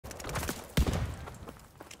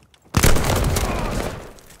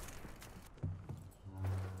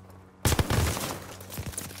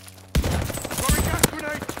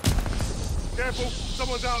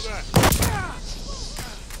Someone's out there!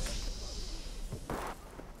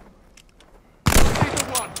 See the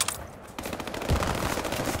one!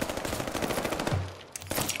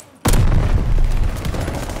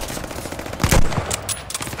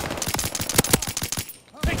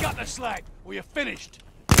 Pick up the slack, or you're finished!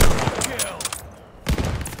 Kill!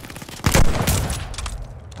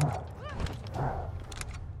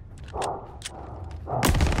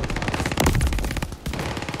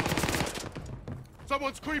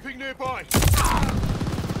 Someone's creeping nearby! We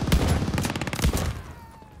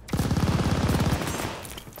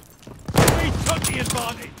took the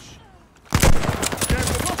advantage!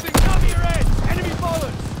 Careful, Crossing, cover your head! Enemy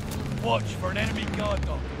followers! Watch for an enemy guard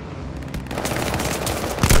dog.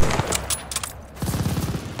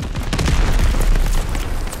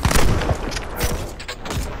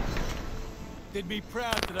 Did me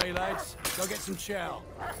proud today, lads. Go get some chow.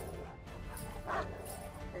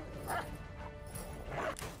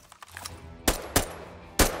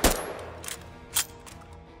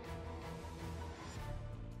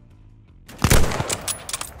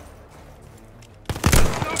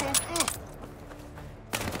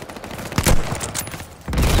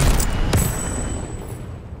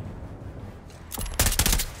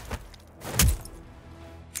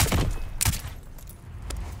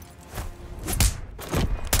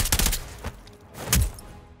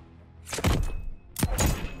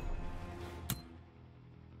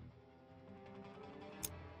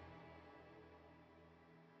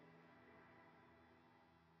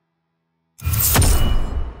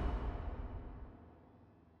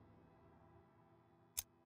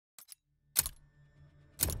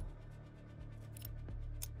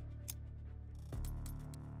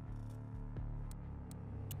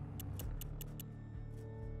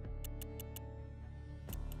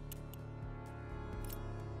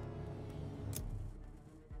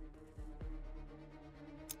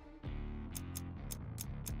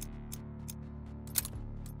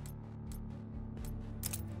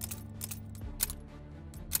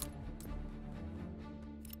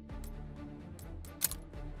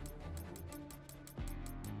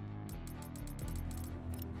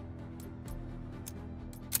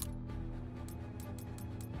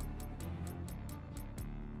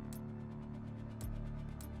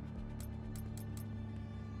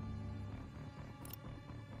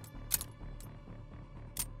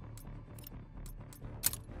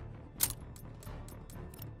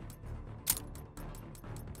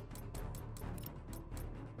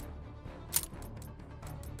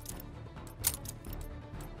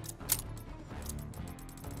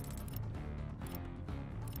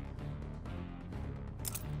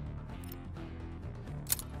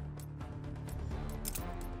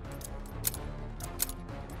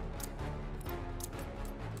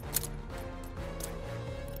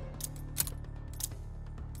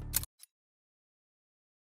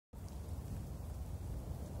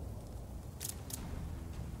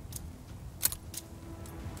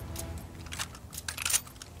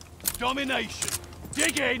 Domination.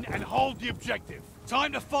 Dig in and hold the objective.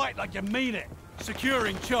 Time to fight like you mean it.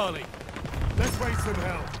 Securing Charlie. Let's raise some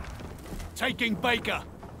hell. Taking Baker.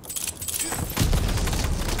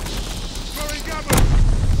 Throwing gamma!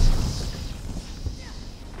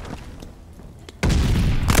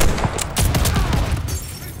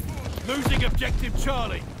 Losing objective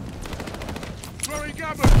Charlie. Throwing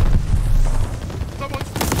gamma! Someone's...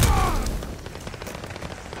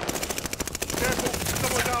 Careful,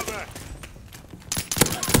 someone's out there!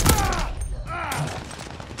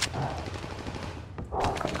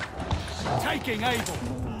 Taking Able.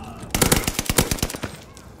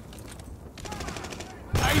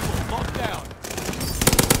 Able locked down.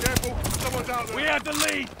 Careful, someone's out there! We have the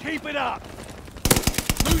lead. Keep it up.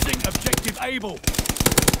 Losing objective Able.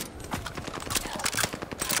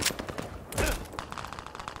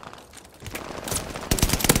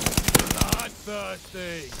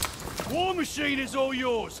 Bloodthirsty. War machine is all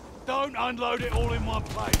yours. Don't unload it all in one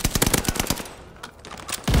place.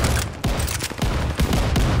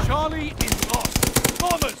 Charlie is lost.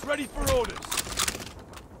 Bombers ready for orders.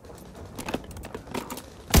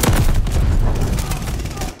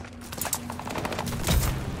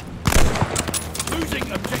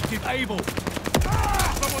 Losing objective Able.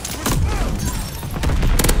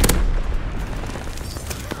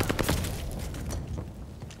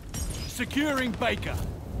 Securing Baker.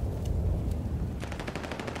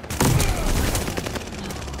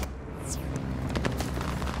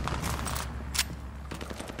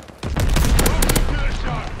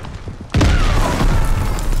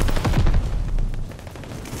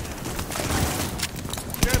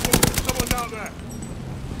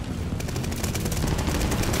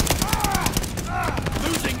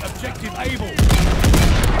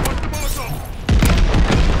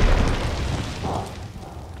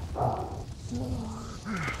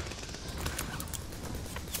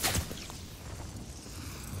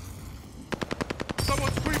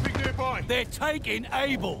 taking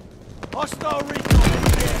Able. Hostile recon in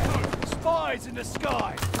the air. Spies in the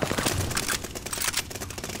sky.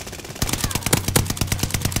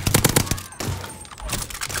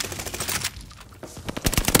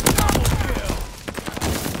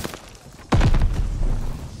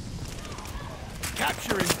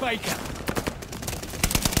 Capturing Baker.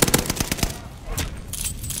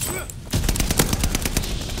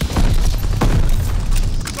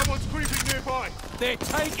 Someone's creeping nearby. They're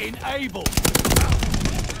taking Able.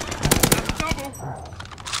 That's double.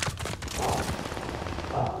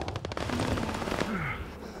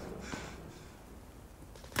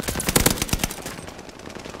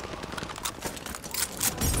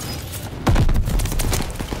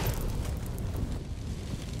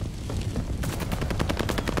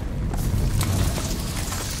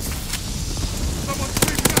 Someone's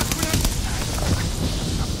creeping out.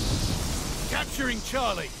 Capturing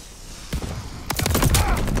Charlie.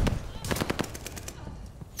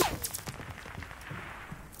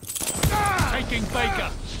 Taking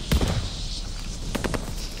Baker.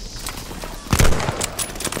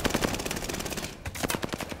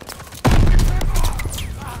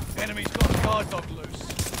 Enemy's got a guard dog loose.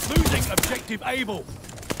 Losing objective Able.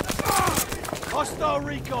 Hostile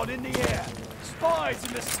recon in the air. Spies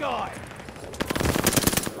in the sky.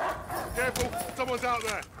 Careful, someone's out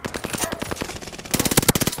there.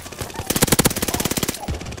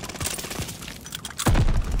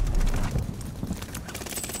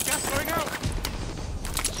 Gas going out.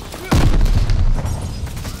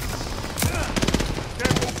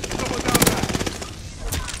 Careful, someone's out there.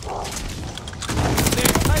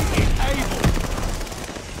 They're taking Able.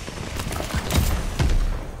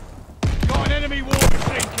 Got an enemy war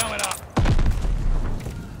machine coming up.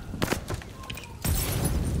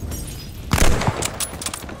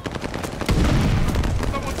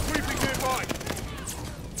 Someone's creeping nearby.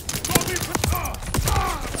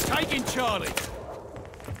 Taking Charlie.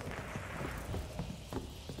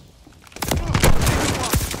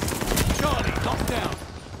 Charlie locked down.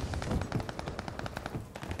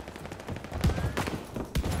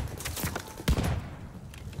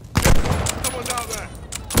 Someone's out there.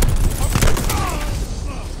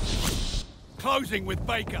 Closing with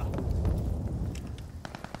Baker.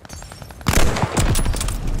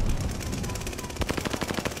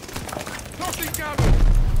 Tossing Gavin.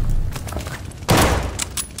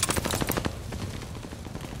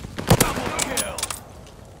 Double kill.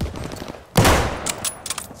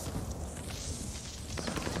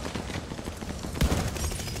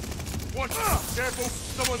 Watch. Careful,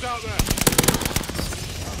 someone's out there.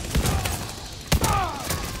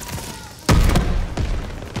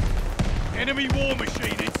 Enemy war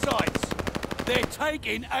machine in sight. They're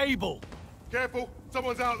taking Able. Careful,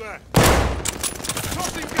 someone's out there.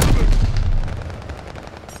 Tossing Gavin.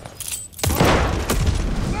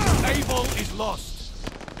 Able is lost.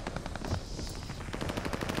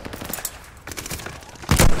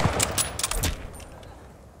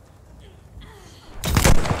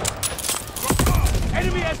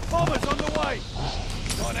 Enemy has bombers on the way.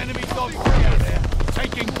 Got an enemy dog free out there.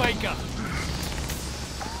 Taking Baker.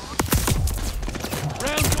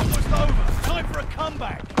 Round's almost over. Time for a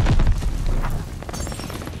comeback.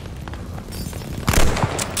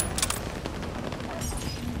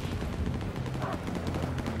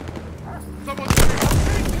 Someone's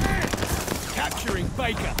creeping. Capturing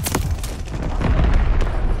Baker.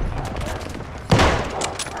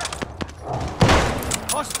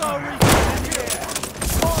 Hostile recon in the air.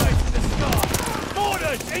 Spies in the sky.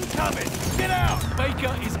 Boarders incoming. Get out.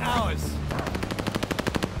 Baker is ours.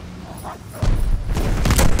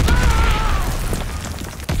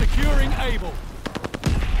 Securing Able.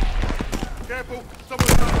 Careful,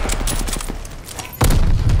 someone's out there.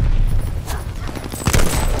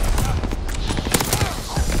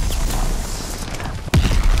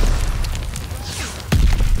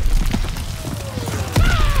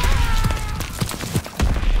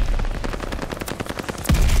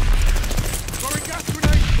 Throwing gas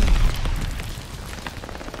grenade.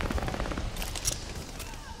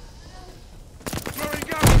 Throwing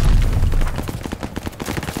gas.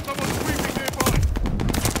 Someone's creeping nearby.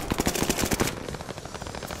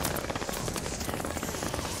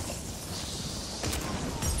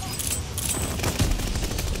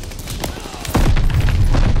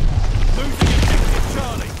 Losing objective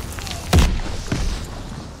Charlie.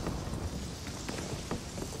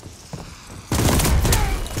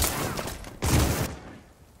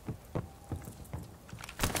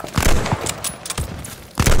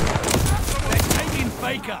 They're taking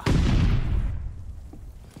Baker.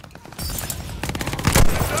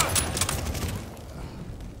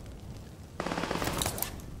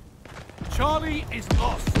 Charlie is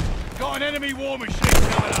lost. Got an enemy war machine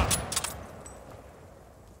coming up.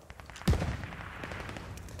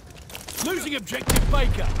 Losing objective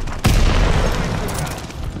Baker.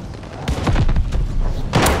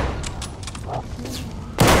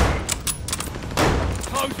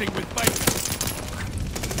 Closing with Baker.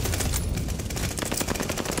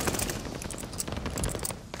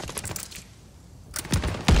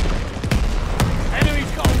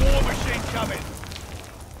 Enemy's got a war machine coming.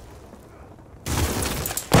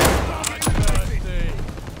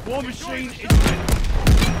 War machine is ready.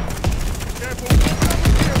 Careful.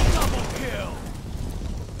 Double kill.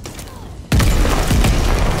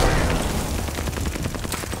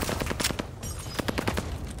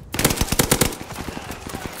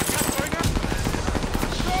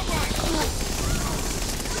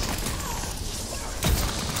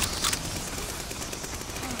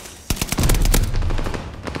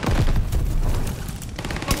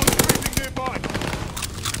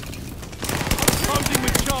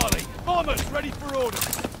 Bombers ready for orders.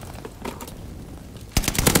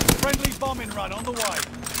 Friendly bombing run on the way.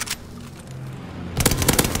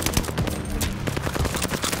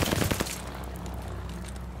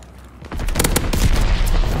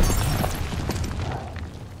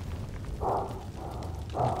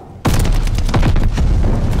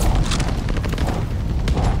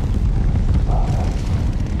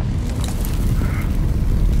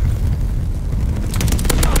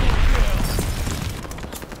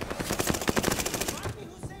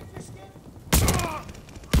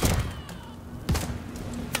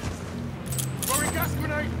 Gas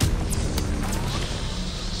grenade!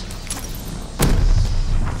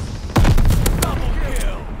 Double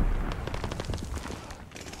kill!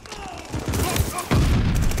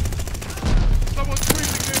 Someone's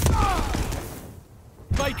breathing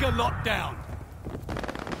in! Baker locked down.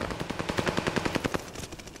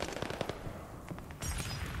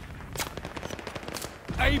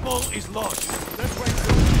 Able is lost. Let's wait.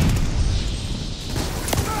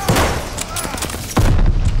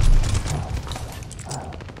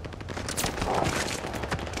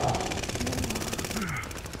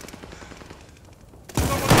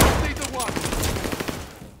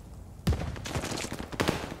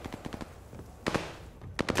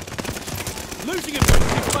 Losing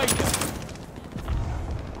objective Baker.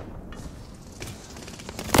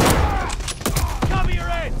 Cover your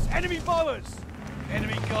heads! Enemy bombers!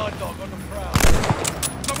 Enemy guard dog on the prowl.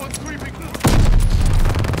 Someone's creeping.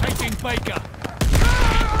 Taking Baker.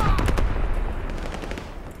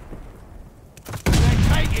 They're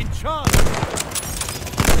taking charge.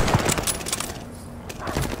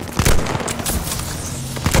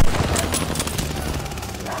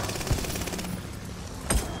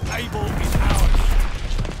 Able is ours.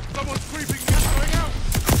 Someone's creeping. Gas going out.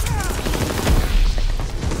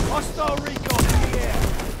 Hostile recon in the air.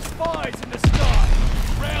 Spies in the sky.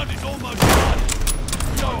 Round is almost done.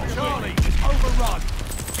 Yo, Charlie is overrun.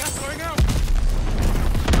 Gas going out.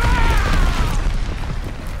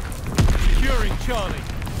 Securing Charlie.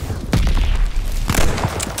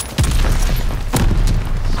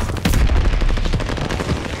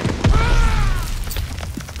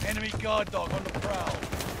 Enemy guard dog on the prowl.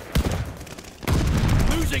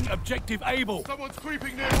 Losing objective Able. Someone's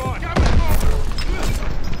creeping nearby. Gas